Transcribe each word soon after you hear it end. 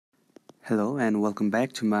Hello and welcome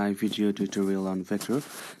back to my video tutorial on vector.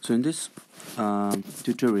 So in this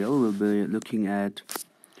tutorial we'll be looking at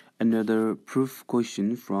another proof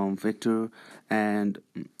question from vector, and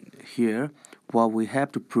here what we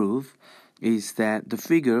have to prove is that the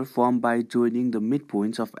figure formed by joining the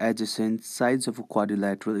midpoints of adjacent sides of a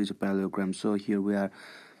quadrilateral is a parallelogram. So here we are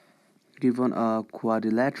given a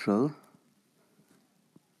quadrilateral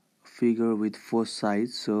figure with four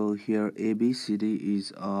sides. So here ABCD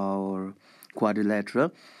is our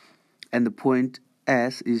quadrilateral, and the point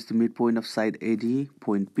S is the midpoint of side AD,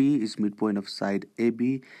 point P is midpoint of side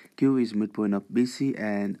AB, Q is midpoint of BC,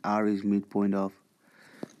 and R is midpoint of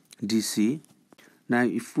DC. Now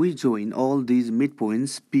if we join all these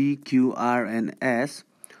midpoints P, Q, R and S,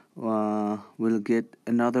 we'll get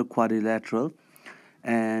another quadrilateral,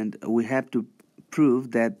 and we have to prove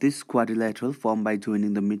that this quadrilateral formed by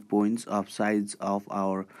joining the midpoints of sides of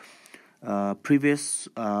our previous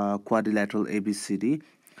quadrilateral ABCD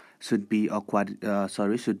should be a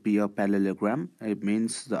parallelogram. It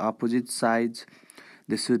means the opposite sides,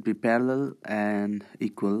 they should be parallel and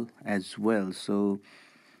equal as well. So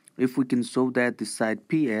if we can show that the side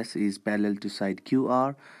PS is parallel to side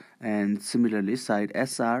QR, and similarly side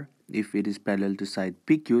SR, if it is parallel to side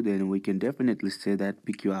PQ, then we can definitely say that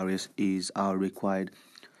PQRS is our required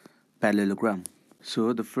parallelogram.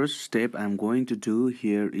 So the first step I'm going to do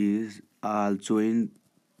here is I'll join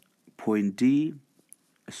point B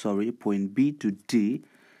to D.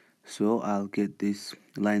 So I'll get this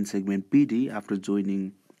line segment BD after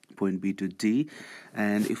joining point B to D.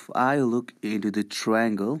 And if I look into the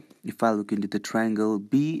triangle,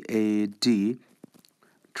 BAD,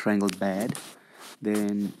 triangle bad,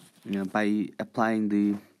 then by applying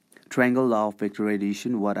the triangle law of vector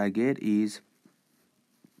addition, what I get is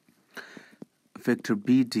vector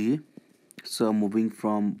BD. So moving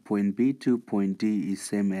from point B to point D is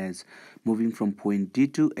same as moving from point B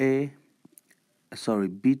to A,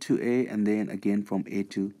 and then again from A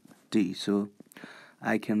to D. So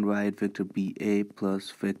I can write vector BA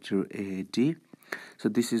plus vector AD. So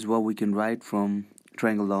this is what we can write from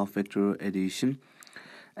triangle law of vector addition.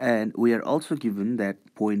 And we are also given that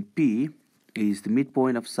point P is the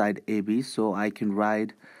midpoint of side AB, so I can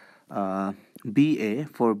write BA.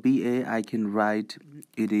 For BA, I can write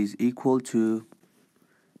it is equal to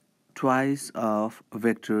twice of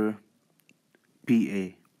vector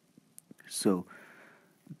PA. So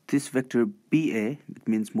this vector BA, it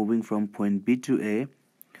means moving from point B to A,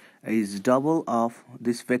 is double of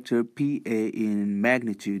this vector PA in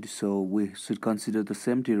magnitude. So we should consider the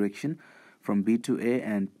same direction from B to A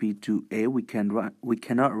and P to A. We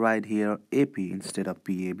cannot write here AP instead of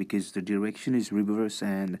PA because the direction is reverse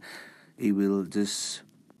and it will just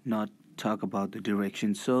not talk about the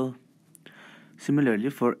direction. So similarly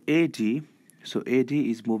for AD, so AD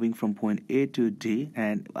is moving from point A to D,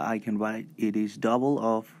 and I can write it is double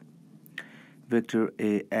of vector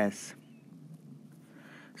AS.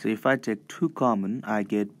 So if I take 2 common, I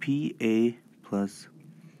get PA plus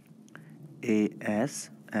AS,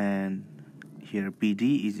 and here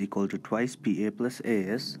BD is equal to twice PA plus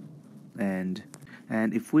AS. And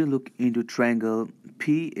if we look into triangle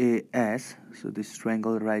PAS, so this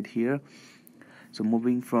triangle right here, so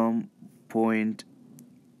moving from point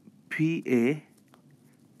PA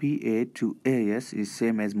to AS is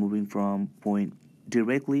same as moving from point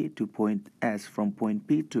directly to point S, from point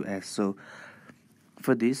P to S. So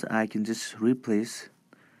for this I can just replace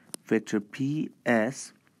vector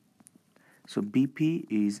PS. So BP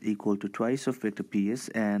is equal to twice of vector PS,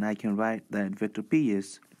 and I can write that vector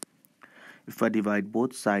PS, if I divide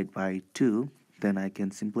both sides by 2, then I can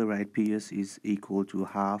simply write PS is equal to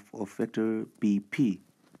half of vector BP.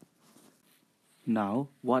 Now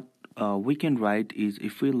what we can write is,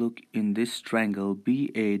 if we look in this triangle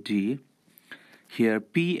BAD, here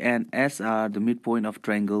P and S are the midpoint of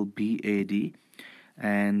triangle BAD,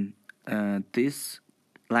 and this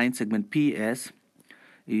line segment PS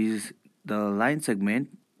is the line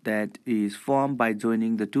segment that is formed by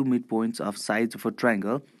joining the two midpoints of sides of a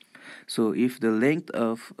triangle. So if the length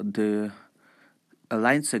of the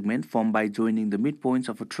line segment formed by joining the midpoints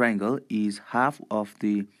of a triangle is half of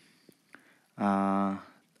the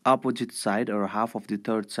opposite side or half of the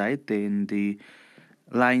third side, then the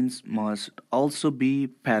lines must also be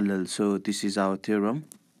parallel. So this is our theorem.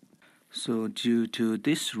 So due to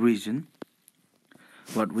this reason,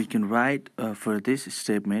 what we can write for this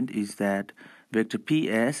statement is that vector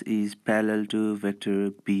PS is parallel to vector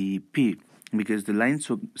BP, because the line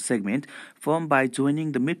segment formed by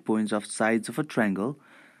joining the midpoints of sides of a triangle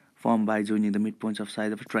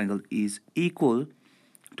is equal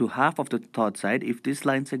to half of the third side. If this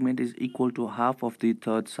line segment is equal to half of the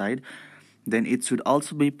third side, then it should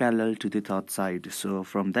also be parallel to the third side. So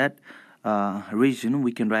from that region,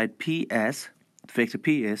 we can write PS. Vector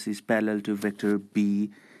PS is parallel to vector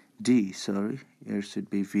BD. Sorry, here should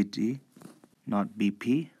be VD, not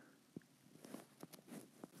BP.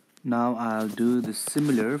 Now I'll do the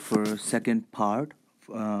similar for second part.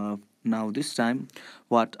 Now this time,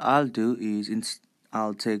 what I'll do is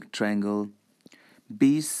I'll take triangle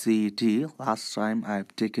BCD. Last time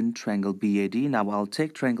I've taken triangle BAD. Now I'll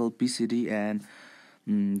take triangle BCD and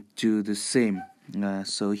do the same.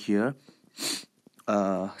 So here,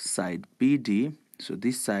 side BD. So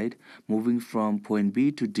this side moving from point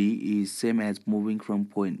B to D is same as moving from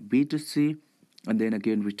point B to C, and then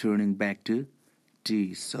again returning back to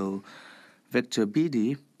D. So vector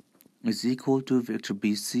BD is equal to vector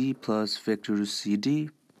BC plus vector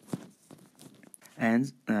CD.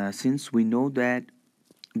 And since we know that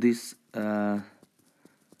this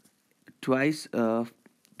twice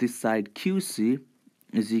this side QC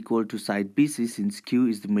is equal to side BC, since Q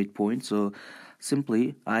is the midpoint, so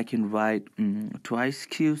simply I can write twice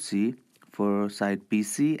QC for side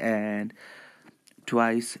BC and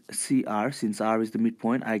twice CR. Since R is the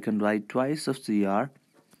midpoint, I can write twice of CR.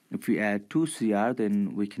 If we add 2 CR,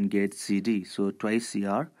 then we can get CD. So twice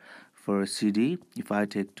CR for CD. If I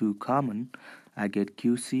take 2 common, I get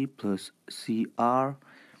QC plus CR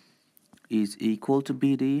is equal to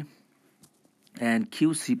BD, and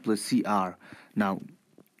QC plus CR. Now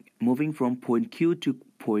moving from point Q to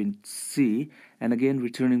point C and again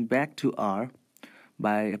returning back to R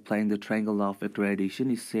by applying the triangle law of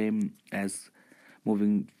factorization is same as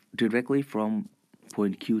moving directly from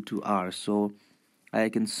point Q to R. So I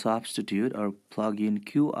can substitute or plug in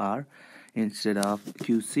QR instead of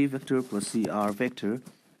QC vector plus CR vector.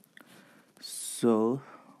 So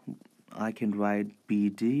I can write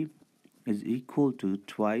BD is equal to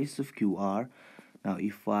twice of QR. Now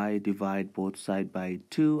if I divide both sides by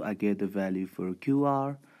 2, I get the value for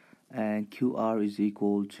QR, and QR is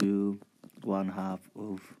equal to 1/2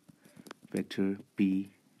 of vector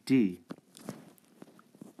BD.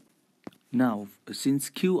 Now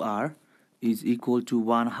since QR is equal to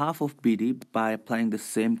 1/2 of BD, by applying the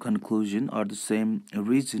same conclusion or the same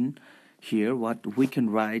reason here, what we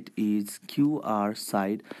can write is QR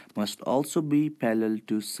side must also be parallel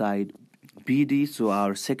to side BD. So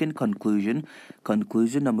our second conclusion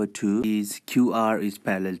number 2, is QR is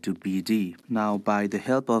parallel to BD. Now by the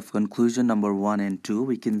help of conclusion number 1 and 2,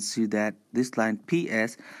 we can see that this line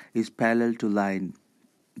PS is parallel to line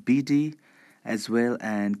BD as well,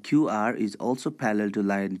 and QR is also parallel to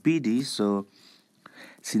line BD. So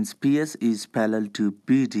since PS is parallel to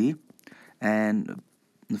BD and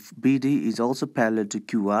BD is also parallel to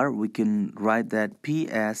QR, we can write that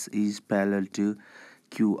PS is parallel to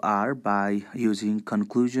QR by using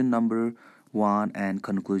conclusion number 1 and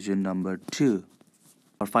conclusion number 2.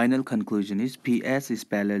 Our final conclusion is PS is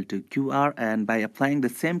parallel to QR, and by applying the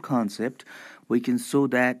same concept, we can show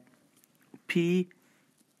that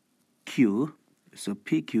PQ, so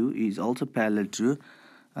PQ is also parallel to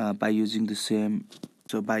by using the same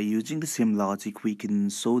logic, we can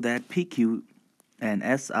show that PQ and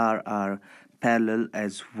SR are parallel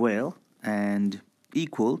as well and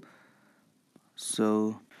equal.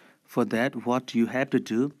 So for that, what you have to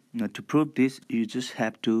do to prove this, you just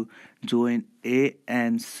have to join A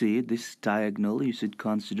and C, this diagonal you should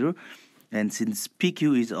consider, and since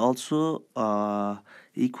PQ is also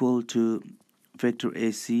equal to vector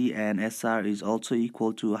AC and SR is also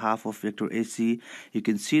equal to half of vector AC, you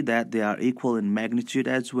can see that they are equal in magnitude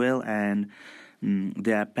as well, and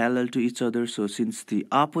they are parallel to each other. So since the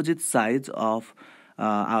opposite sides of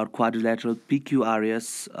our quadrilateral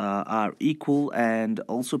PQRS are equal and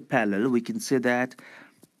also parallel, we can say that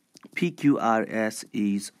PQRS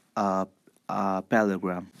is a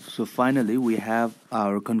parallelogram. So finally, we have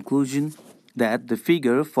our conclusion that the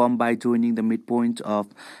figure formed by joining the midpoint of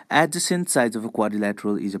adjacent sides of a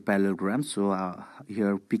quadrilateral is a parallelogram. So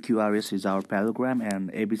here PQRS is our parallelogram and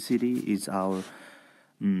ABCD is our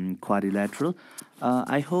quadrilateral.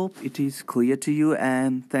 I hope it is clear to you,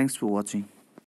 and thanks for watching.